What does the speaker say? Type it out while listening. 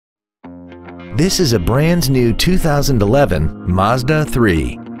This is a brand new 2011 Mazda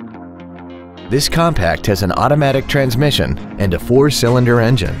 3. This compact has an automatic transmission and a 4-cylinder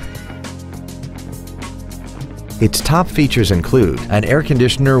engine. Its top features include an air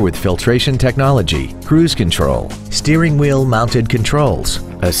conditioner with filtration technology, cruise control, steering wheel mounted controls,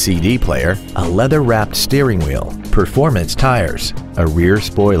 a CD player, a leather-wrapped steering wheel, performance tires, a rear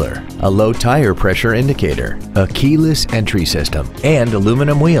spoiler, a low tire pressure indicator, a keyless entry system, and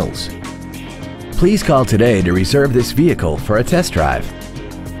aluminum wheels. Please call today to reserve this vehicle for a test drive.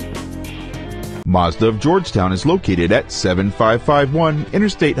 Mazda of Georgetown is located at 7551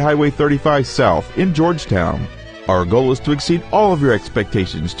 Interstate Highway 35 South in Georgetown. Our goal is to exceed all of your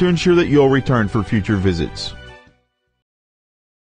expectations to ensure that you'll return for future visits.